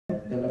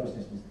developers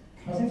testers.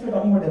 Now since we're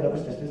talking about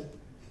developers testers,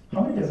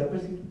 how many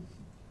developers here?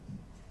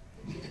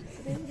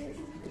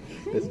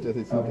 Testers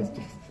is Okay.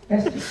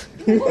 Testers.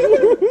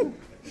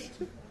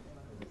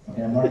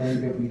 Okay, I'm not going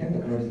to get beaten,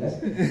 the crowd is less.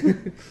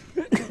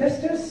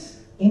 Testers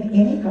in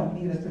any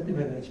company, irrespective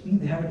of HP,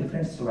 they have a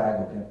different swag,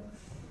 okay?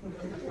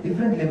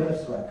 Different level of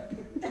swag.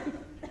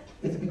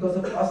 It's because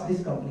of us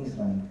this company is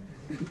running.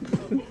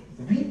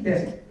 We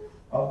test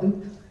Abdul.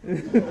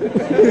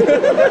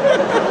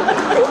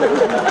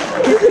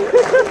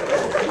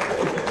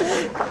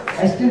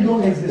 I still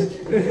don't exist.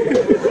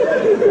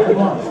 I'm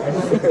on. I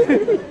don't exist.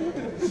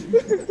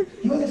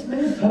 He was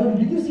explaining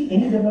thoroughly. Did you see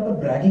any developer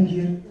bragging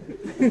here?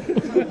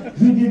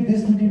 We did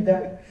this, we did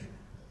that.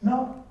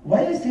 Now,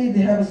 why I say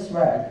they have a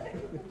swag,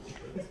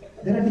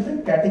 there are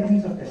different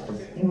categories of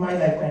testers. In my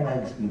lifetime, I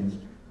have experienced.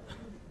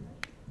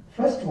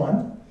 First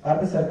one are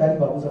the Sarkari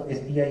Babus of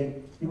SBI.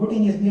 You go to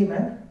any SBI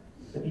bank,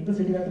 the people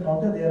sitting at the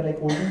counter, they are like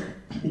holding,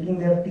 picking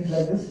their teeth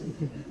like this,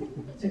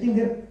 sitting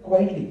there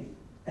quietly.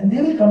 And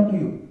they will come to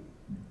you.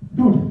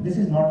 Dude, this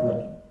is not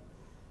working.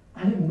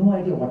 I have no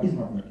idea what is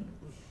not working.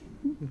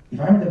 If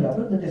I am a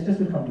developer, the testers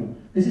will come to you.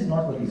 This is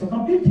not working. So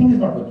complete thing is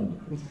not working.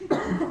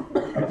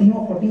 A team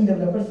of 14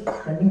 developers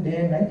spending day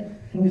and night,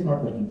 thing is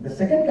not working. The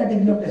second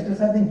category of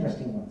testers are the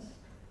interesting ones.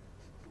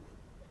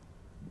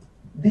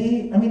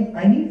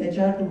 I need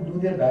HR to do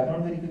their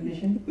background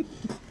verification.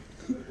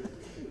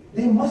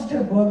 They must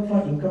have worked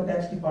for income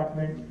tax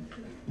department,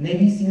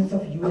 Navy SEALs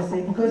of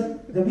USA, because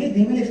the way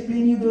they will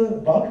explain you the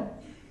bug,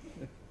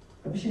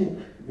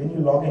 Abhishek, when you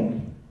log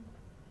in,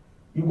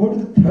 you go to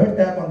the third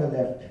tab on the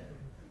left,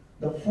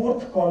 the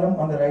fourth column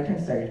on the right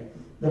hand side,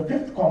 the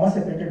fifth comma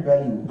separated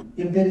value,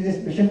 if there is a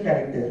special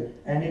character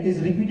and it is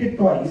repeated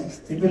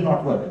twice, it will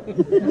not work.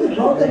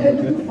 How the hell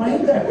do you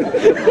find that?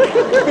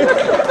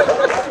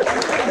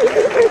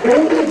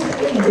 Can you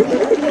explain?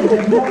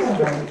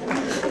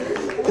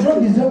 You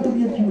don't deserve to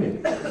be a QA.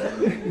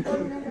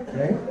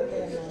 Right?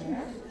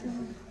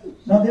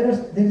 Now there is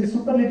a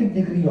superlative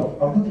degree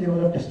of Abdul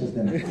level of testers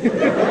then. They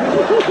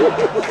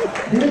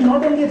will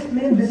not only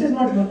explain this is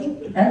not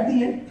working, at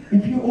the end,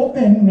 if you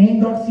open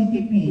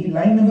main.cpp,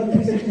 line number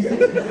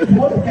 366,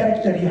 fourth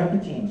character you have to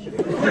change.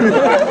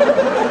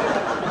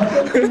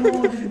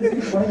 This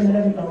is why you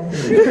have to come to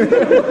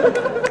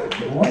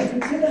why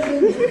fix it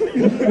again?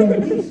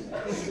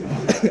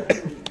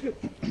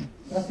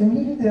 Now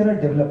similarly there are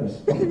developers.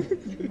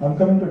 I'm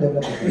coming to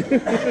developers.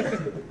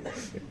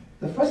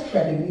 The first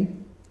category,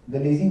 the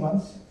lazy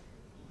ones.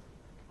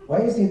 Why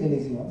I say the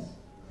lazy ones?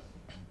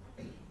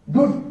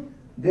 Dude,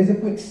 there's a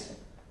Quix.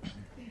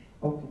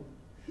 Okay.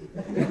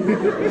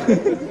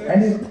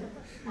 And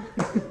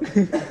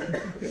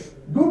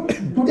dude,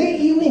 today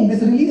evening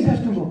this release has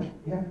to go.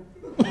 Yeah.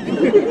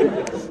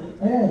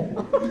 Yeah.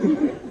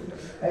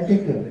 I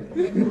take care of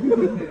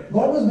it.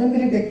 God knows when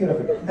will he take care of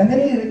it. And then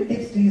he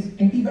takes his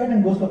TT bag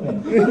and goes for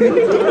playing. And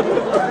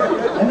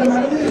the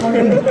manager is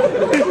wondering,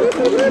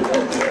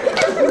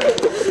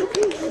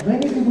 when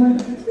is he going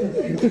to fix this?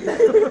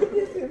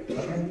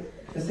 Okay.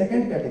 The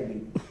second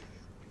category.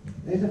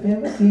 There is a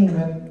famous scene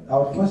when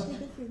our first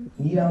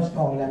Neil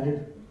Armstrong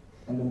landed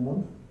on the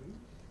moon.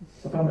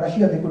 So from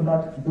Russia they could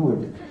not do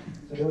it.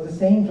 So there was a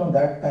saying from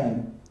that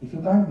time, if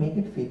you can't make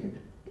it, fake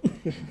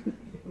it.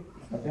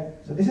 Okay?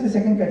 So this is the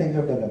second category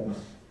of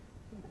developers.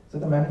 So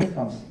the manager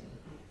comes.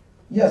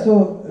 Yeah,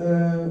 so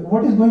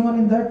what is going on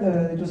in that?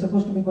 It was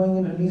supposed to be going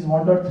in release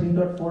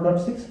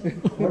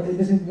 1.3.4.6. What is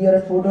this? We are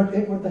at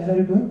 4.8. What the hell are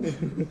you doing?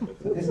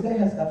 So this guy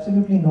has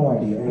absolutely no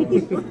idea.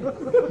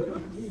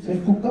 So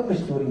he'll cook up a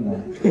story now.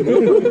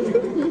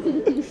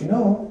 You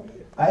know,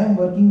 I am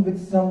working with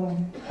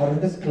some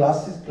horrendous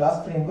class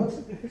frameworks.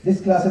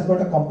 This class has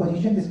got a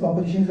composition. This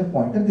composition is a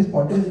pointer. This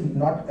pointer is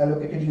not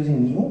allocated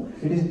using new.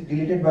 It is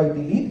deleted by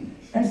delete.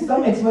 And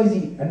some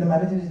XYZ. And the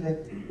manager is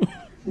like,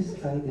 this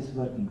guy is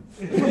working.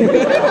 He will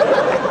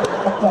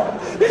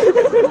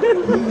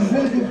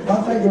be,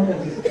 once I don't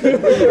exist.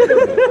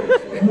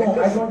 No,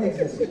 I don't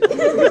exist.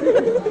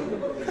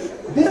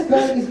 This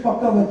guy is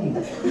pakka working.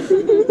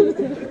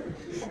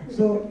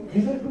 So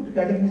these are two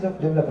categories of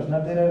developers. Now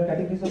there are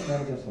categories of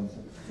managers also.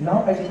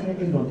 Now I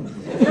definitely don't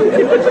exist.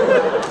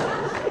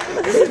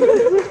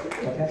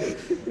 Okay.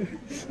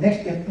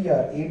 Next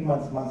FPR, 8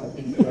 months of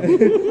peace.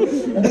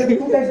 And there are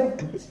two types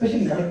of,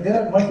 especially, there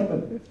are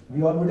multiple.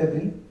 We all would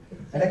agree.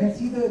 And I can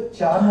see the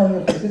charm on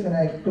your faces when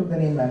I took the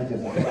name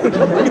managers.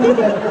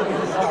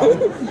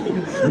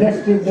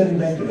 Let's take the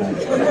revenge now.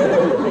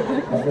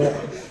 Okay.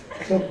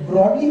 So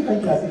broadly, if I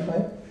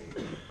classify,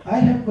 I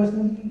have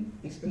personally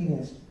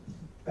experienced,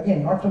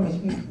 again, not from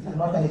HP, this is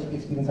not an HP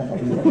experience I'm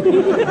talking about.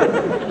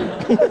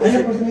 I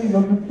have personally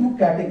worked with two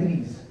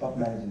categories of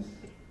managers.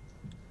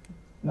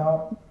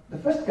 Now, the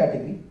first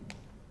category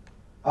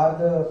are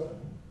the,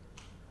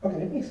 okay,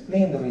 let me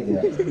explain the way they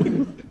are.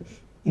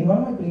 In one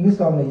of my previous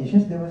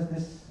organizations, there was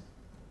this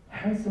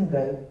handsome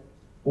guy,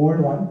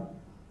 old one.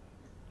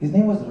 His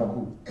name was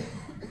Raghu.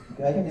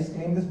 Okay, I can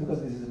disclaim this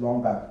because this is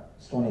long back,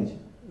 Stone Age.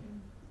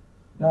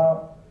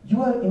 Now,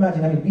 you are,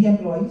 imagine, we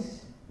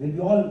employees will be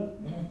all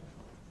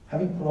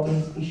having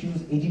problems,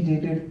 issues,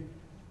 agitated.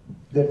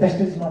 The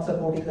tester is not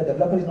supporting, the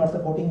developer is not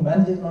supporting,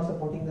 manager is not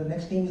supporting, the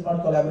next team is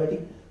not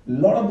collaborating. A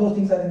lot of those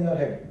things are in your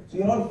head. So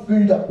you're all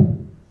filled up.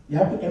 You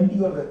have to empty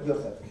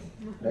yourself,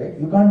 right?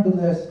 You can't do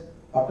this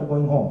after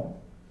going home.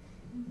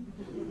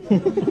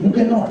 You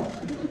cannot.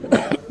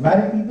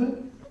 Married people,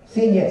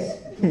 say yes.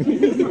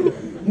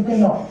 You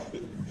cannot.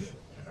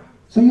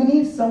 So you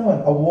need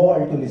someone, a wall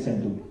to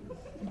listen to,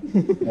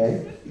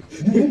 right?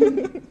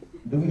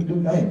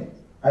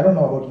 I don't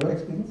know about your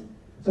experience.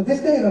 So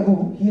this guy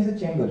Raghu, he has a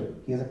chamber,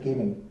 he has a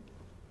cave-in.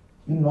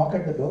 You knock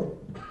at the door.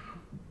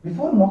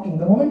 Before knocking,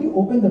 the moment you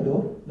open the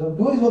door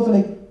is also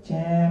like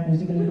jam,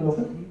 musically will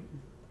open.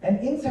 And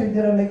inside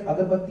there are like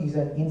agarbattis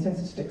and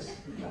incense sticks.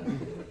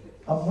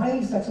 A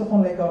mild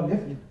saxophone like our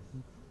lift.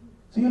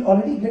 So you'll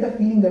already get a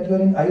feeling that you're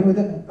in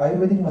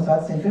Ayurvedic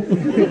massage center.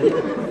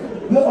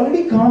 You're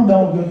already calmed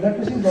down, your blood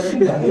pressure is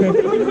already down.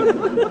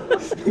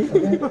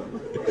 Okay?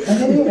 And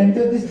then you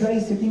enter, this guy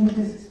is sitting with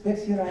his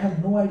specs here. I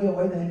have no idea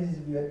why the hell is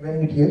he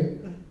wearing it here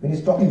when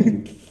he's talking to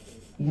you.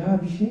 Yeah,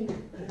 Abhishek.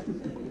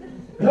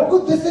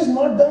 Raghu, this is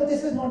not done,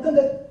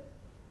 that.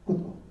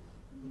 Kutko.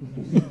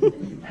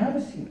 Please. Have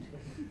a seat.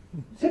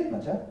 Sit,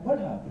 Macha. What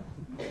happened?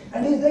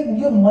 And he's like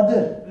your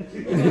mother.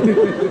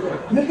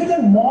 You'll get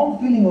a mom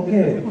feeling,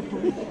 okay?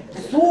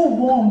 So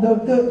warm. The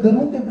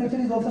room temperature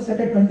is also set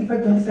at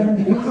 25, 27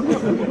 degrees.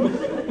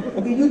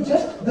 Okay,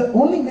 the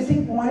only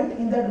missing point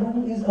in that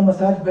room is a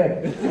massage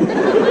bed.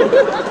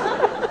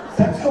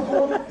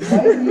 Saxophone,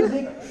 live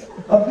music,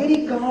 a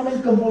very calm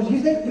and composed.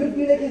 He's like, you'll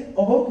feel like he's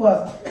about to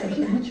ask,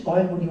 actually, which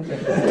oil would you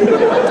prefer?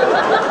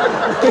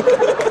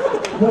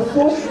 You're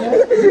so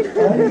stressed, which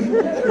oil would you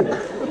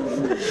prefer?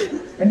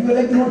 And you're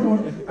like, no,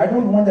 dude, I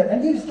don't want that.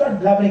 And you start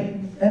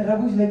blabbering. And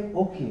Raghu is like,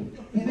 okay.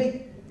 He's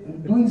like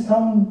doing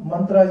some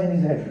mantras in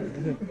his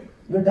head.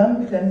 You're done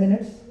with 10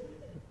 minutes.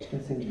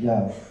 He'll say,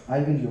 yeah, I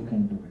will look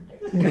into it.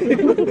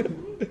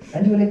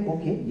 And you're like,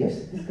 okay,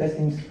 yes, this guy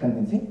seems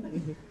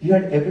convincing. You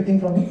heard everything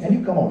from me, and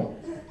you come out.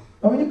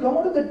 Now when you come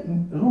out of that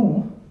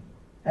room,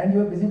 and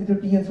you're busy with your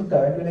tea and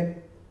sutta, and you're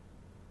like,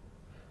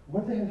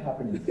 what the hell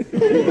happened?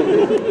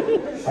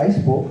 I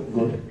spoke,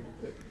 good.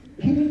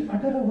 He didn't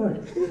utter a word.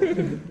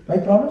 My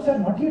problems are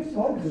not yet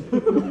solved.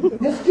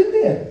 They're still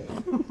there.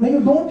 Now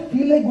you don't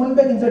feel like going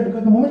back inside,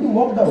 because the moment you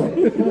walked out,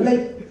 you were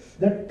like,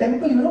 the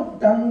temple,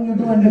 tongue you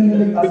do, and then you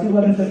like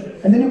Asirvad,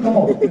 and then you come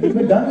out.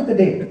 You're done with the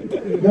day.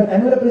 Your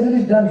annual appraisal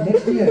is done.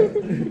 Next year,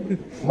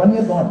 1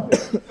 year gone.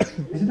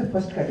 This is the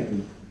first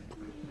category.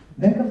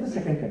 Then comes the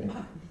second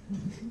category.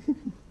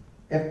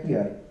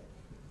 FPR.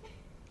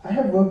 I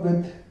have worked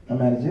with a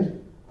manager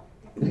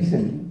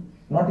recently,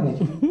 not in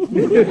HP.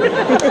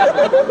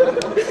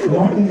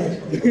 Not in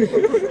HP.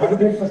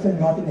 100%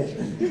 not in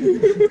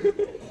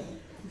HP.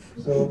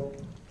 So,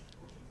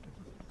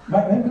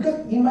 because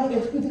in my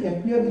HP, the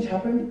FPR which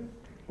happened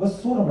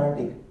was so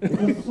romantic. It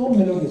was so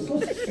melodious, so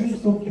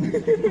sweet, so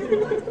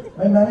cute.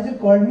 My manager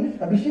called me,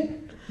 Abhishek,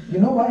 you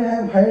know why I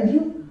have hired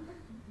you?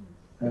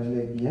 I was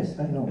like, yes,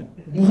 I know.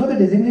 Do you know the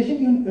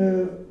designation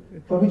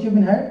for which you've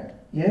been hired?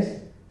 Yes.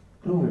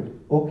 Prove it.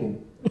 Okay.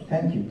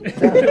 Thank you. It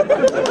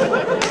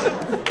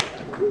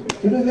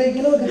was like,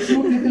 the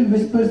cute little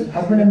whispers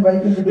husband and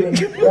wife will be doing.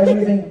 While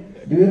you saying,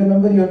 do you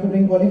remember you have to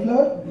bring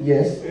cauliflower?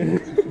 Yes.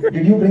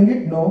 Did you bring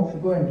it? No.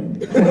 Go and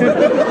bring it.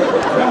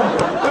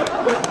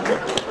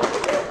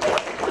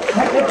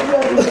 My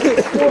FPR was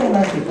so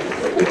romantic.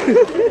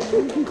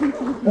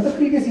 Not the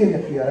previous year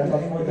FPR, I'm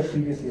talking about the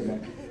previous year now.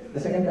 The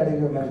second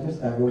category of managers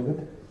I have worked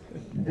with.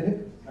 Dilip,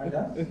 I'm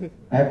done.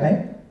 I have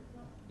time?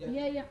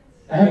 Yeah.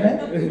 I have time?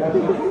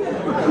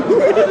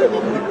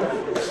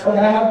 Okay,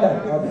 I have time.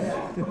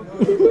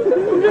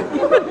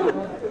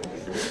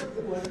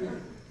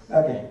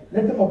 Okay,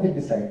 let the public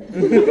decide.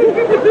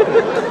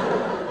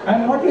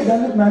 I'm not yet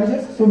done with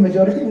managers, so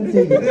majority will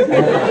say yes.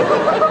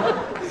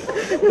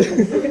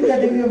 The second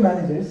category of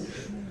managers,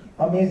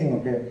 amazing,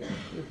 okay.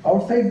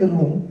 Outside the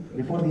room,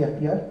 before the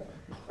FPR,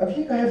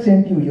 Abhishek, I have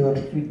sent you your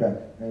feedback.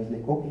 I was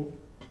like, okay.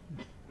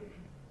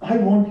 I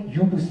want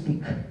you to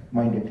speak,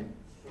 mind it.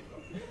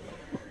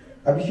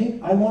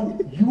 Abhishek, I want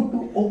you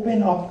to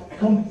open up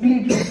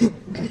completely.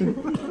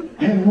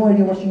 I have no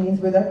idea what she means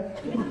by that.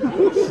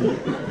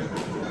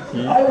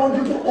 I want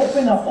you to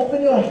open up,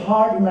 open your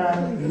heart,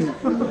 man.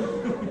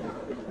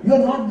 You are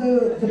not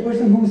the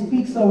person who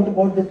speaks out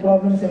about the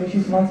problems and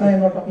issues. Mansa, I am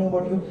not talking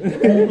about you.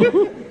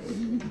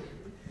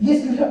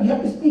 Yes, you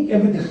have to speak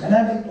everything. And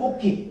I'm like,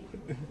 okay.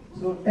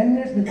 So 10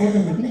 minutes before the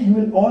meeting, you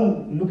will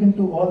all look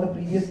into all the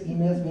previous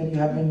emails where you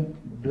have been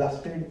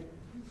blasted.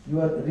 You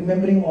are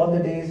remembering all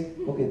the days,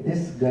 okay,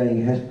 this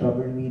guy has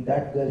troubled me,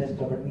 that girl has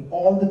troubled me,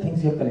 all the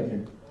things you have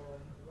collected.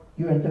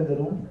 You enter the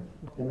room,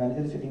 the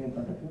manager is sitting in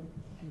front of you.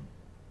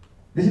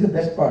 This is the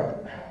best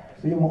part.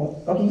 So you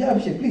okay, yeah,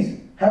 Abhishek, please,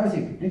 have a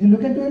seat. Did you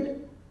look into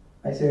it?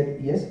 I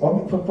said, yes,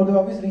 for the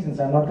obvious reasons,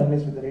 I'm not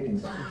convinced with the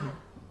ratings.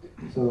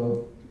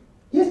 So,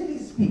 yes,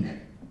 please speak.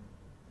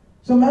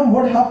 So ma'am,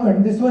 what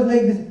happened? This was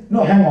like this,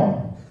 no, hang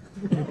on.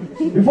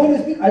 Before you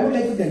speak, I would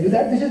like to tell you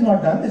that this is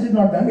not done, this is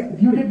not done.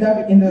 If you did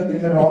that in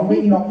the wrong way,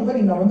 in October,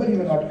 in November, you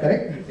were not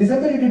correct.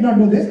 December, you did not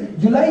do this.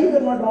 July, you were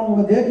not wrong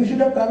over there. You should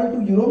have traveled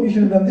to Europe, you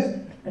should have done this.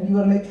 And you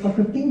are like, for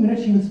 15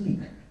 minutes, she will speak.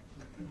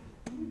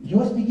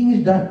 Your speaking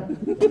is done.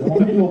 The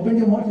moment you opened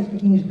your mouth, your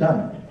speaking is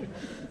done.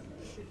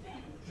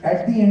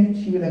 At the end,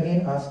 she will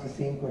again ask the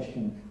same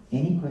question.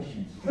 Any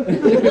questions?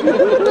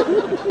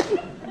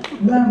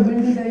 Ma'am,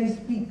 when did I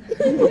speak?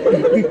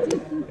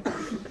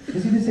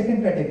 This is the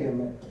second category,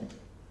 ma'am.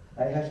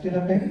 I have still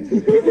have time?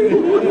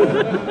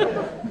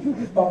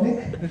 Public?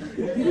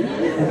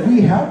 If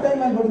we have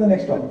time, I'll go to the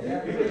next topic.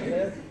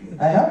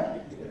 I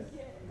have?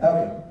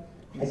 Okay.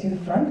 I see the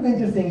front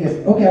bencher saying yes.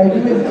 Okay, I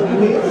will do it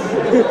today.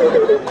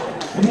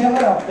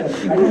 Never after.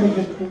 I will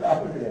do it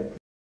after today.